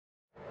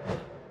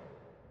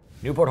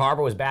Newport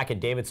Harbor was back at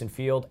Davidson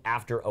Field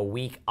after a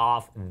week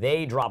off.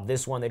 They dropped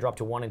this one. They dropped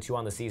to 1-2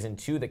 on the season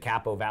to the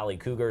Capo Valley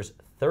Cougars,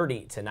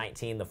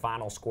 30-19, the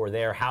final score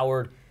there.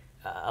 Howard,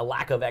 a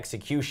lack of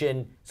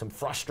execution, some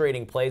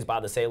frustrating plays by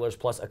the Sailors,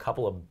 plus a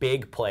couple of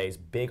big plays,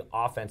 big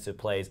offensive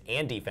plays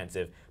and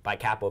defensive by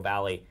Capo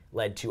Valley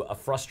led to a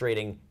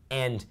frustrating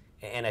end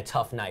and a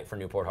tough night for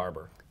Newport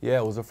Harbor. Yeah,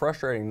 it was a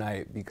frustrating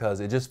night because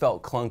it just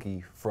felt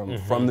clunky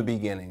from the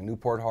beginning.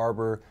 Newport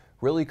Harbor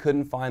really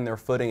couldn't find their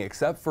footing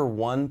except for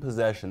one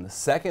possession. The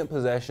second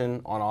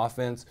possession on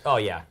offense,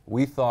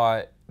 we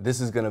thought this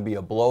is going to be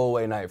a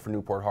blowaway night for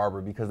Newport Harbor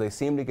because they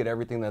seem to get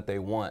everything that they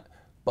want,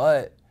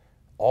 but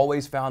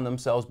always found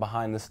themselves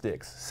behind the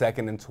sticks,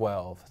 2nd and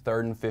 12, 3rd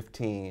and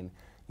 15.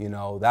 You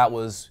know, that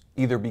was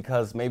either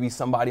because maybe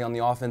somebody on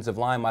the offensive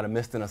line might have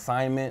missed an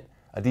assignment,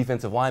 a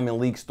defensive lineman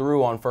leaks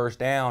through on 1st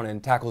down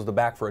and tackles the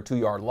back for a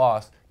 2-yard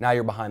loss. Now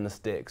you're behind the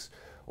sticks.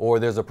 Or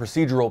there's a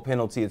procedural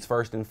penalty, it's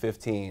 1st and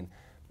 15.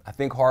 I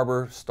think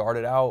Harbor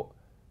started out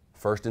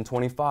 1st and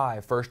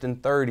 25, 1st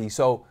and 30.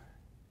 So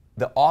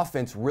the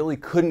offense really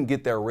couldn't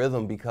get their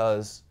rhythm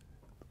because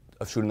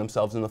of shooting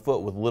themselves in the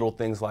foot with little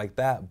things like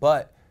that.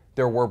 But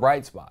there were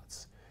bright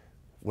spots.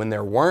 When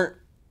there weren't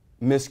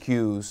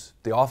miscues,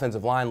 the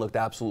offensive line looked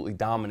absolutely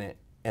dominant,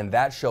 and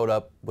that showed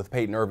up with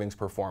Peyton Irving's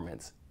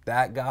performance.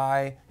 That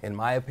guy, in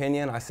my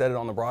opinion, I said it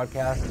on the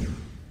broadcast,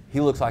 he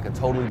looks like a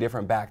totally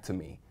different back to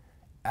me.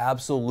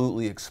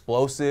 Absolutely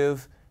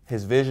explosive.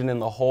 His vision in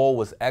the hole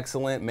was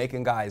excellent,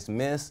 making guys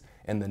miss.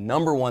 And the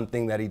number one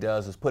thing that he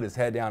does is put his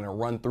head down and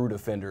run through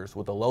defenders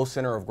with a low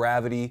center of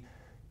gravity,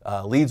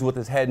 leads with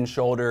his head and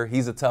shoulder.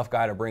 He's a tough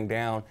guy to bring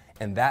down.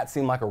 And that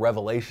seemed like a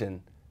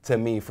revelation to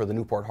me for the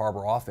Newport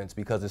Harbor offense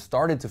because it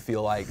started to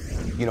feel like,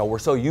 you know, we're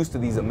so used to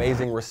these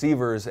amazing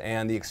receivers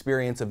and the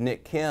experience of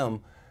Nick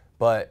Kim.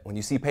 But when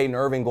you see Peyton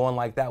Irving going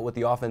like that with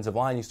the offensive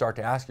line, you start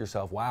to ask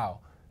yourself, wow,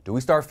 do we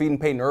start feeding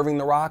Peyton Irving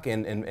the rock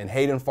and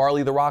Hayden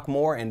Farley the rock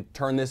more and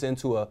turn this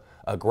into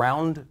a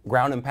ground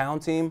and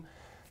pound team?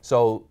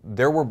 So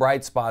there were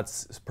bright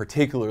spots,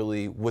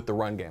 particularly with the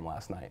run game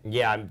last night.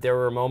 Yeah, there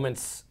were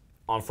moments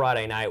on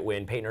Friday night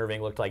when Peyton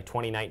Irving looked like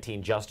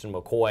 2019 Justin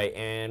McCoy,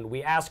 and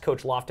we asked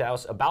Coach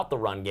Lofthouse about the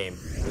run game.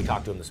 We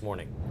talked to him this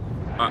morning.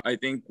 I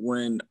think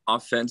when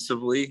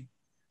offensively,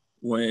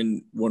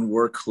 when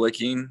we're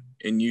clicking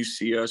and you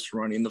see us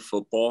running the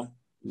football,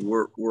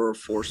 we're a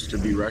force to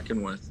be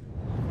reckoned with.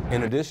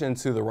 In addition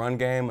to the run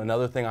game,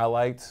 another thing I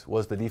liked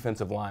was the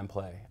defensive line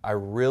play. I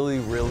really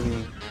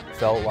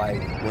felt like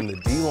when the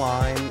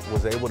D-line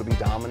was able to be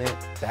dominant,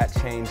 that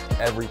changed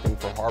everything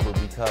for Harbor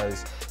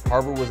because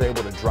Harbor was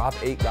able to drop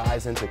 8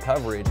 guys into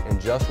coverage and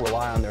just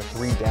rely on their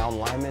 3 down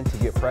linemen to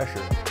get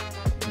pressure,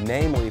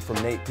 namely from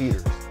Nate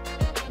Peters.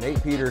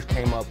 Nate Peters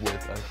came up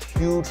with a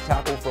huge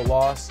tackle for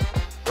loss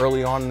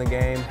early on in the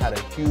game, had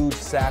a huge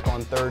sack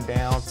on 3rd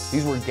down.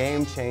 These were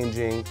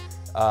game-changing,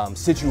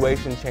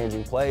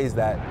 situation-changing plays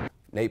that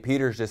Nate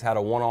Peters just had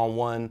a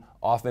one-on-one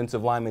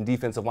offensive lineman,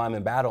 defensive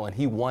lineman battle, and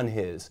he won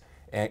his.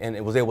 And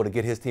it was able to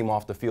get his team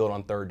off the field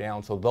on 3rd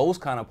down. So those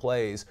kind of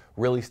plays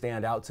really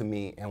stand out to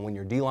me. And when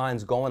your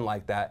D-line's going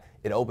like that,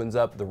 it opens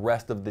up the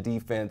rest of the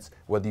defense.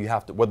 Whether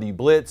you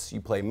blitz,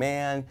 you play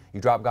man, you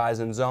drop guys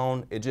in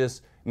zone, it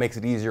just makes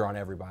it easier on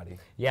everybody.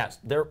 Yes,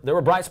 there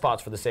were bright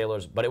spots for the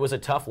Sailors, but it was a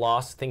tough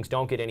loss. Things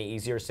don't get any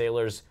easier.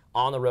 Sailors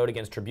on the road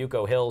against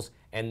Trabuco Hills,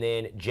 and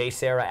then J.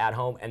 Sarah at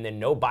home, and then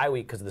no bye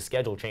week because of the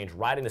schedule change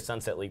right into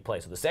Sunset League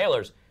play. So the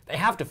Sailors, they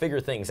have to figure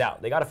things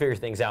out. They got to figure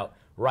things out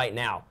right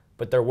now.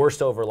 But there were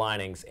silver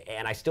linings,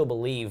 and I still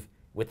believe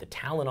with the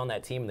talent on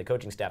that team and the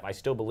coaching staff, I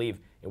still believe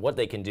in what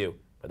they can do,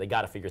 but they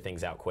got to figure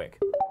things out quick.